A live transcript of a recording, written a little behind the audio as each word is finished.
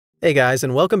Hey guys,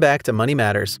 and welcome back to Money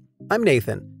Matters. I'm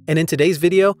Nathan, and in today's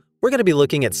video, we're going to be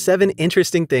looking at 7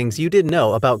 interesting things you didn't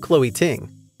know about Chloe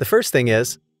Ting. The first thing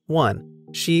is,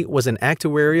 1. She was an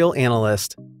actuarial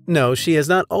analyst. No, she has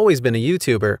not always been a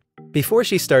YouTuber. Before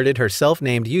she started her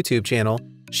self-named YouTube channel,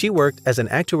 she worked as an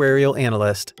actuarial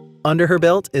analyst. Under her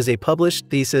belt is a published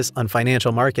thesis on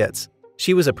financial markets.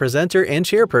 She was a presenter and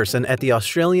chairperson at the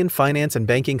Australian Finance and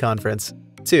Banking Conference.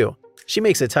 2. She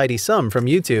makes a tidy sum from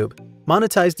YouTube.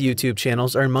 Monetized YouTube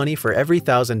channels earn money for every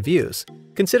 1,000 views.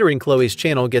 Considering Chloe's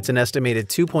channel gets an estimated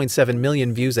 2.7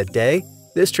 million views a day,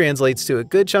 this translates to a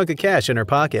good chunk of cash in her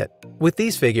pocket. With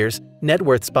these figures,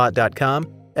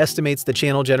 networthspot.com estimates the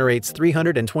channel generates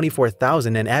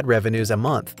 $324,000 in ad revenues a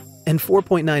month and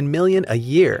 $4.9 million a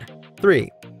year. 3.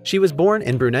 She was born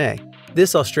in Brunei.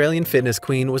 This Australian fitness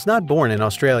queen was not born in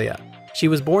Australia. She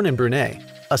was born in Brunei,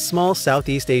 a small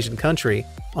Southeast Asian country,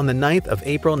 on the 9th of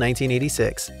April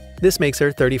 1986. This makes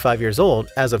her 35 years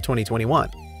old as of 2021.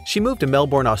 She moved to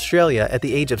Melbourne, Australia at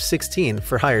the age of 16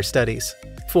 for higher studies.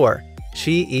 4.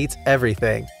 She eats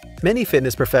everything. Many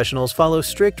fitness professionals follow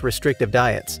strict restrictive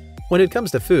diets. When it comes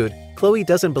to food, Chloe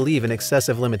doesn't believe in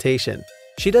excessive limitation.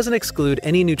 She doesn't exclude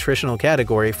any nutritional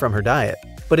category from her diet,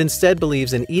 but instead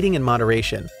believes in eating in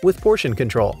moderation, with portion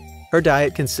control. Her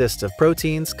diet consists of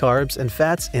proteins, carbs, and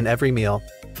fats in every meal.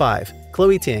 5.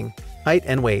 Chloe Ting. Height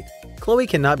and weight. Chloe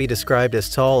cannot be described as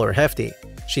tall or hefty.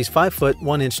 She's 5 foot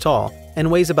 1 inch tall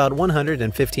and weighs about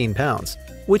 115 pounds,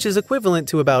 which is equivalent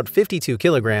to about 52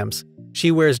 kilograms. She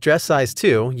wears dress size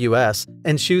 2 US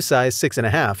and shoe size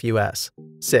 6.5 US.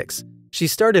 6. She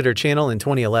started her channel in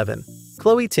 2011.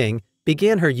 Chloe Ting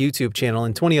began her YouTube channel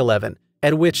in 2011,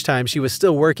 at which time she was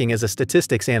still working as a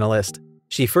statistics analyst.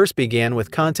 She first began with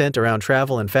content around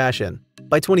travel and fashion.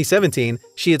 By 2017,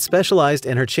 she had specialized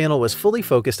and her channel was fully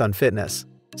focused on fitness.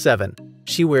 7.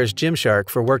 She wears Gymshark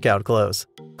for workout clothes.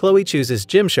 Chloe chooses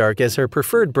Gymshark as her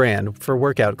preferred brand for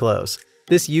workout clothes.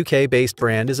 This UK-based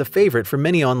brand is a favorite for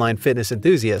many online fitness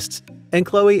enthusiasts, and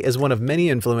Chloe is one of many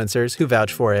influencers who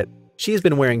vouch for it. She has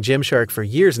been wearing Gymshark for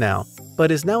years now,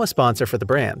 but is now a sponsor for the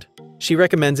brand. She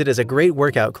recommends it as a great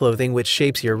workout clothing which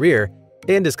shapes your rear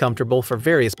and is comfortable for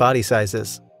various body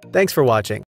sizes. Thanks for watching.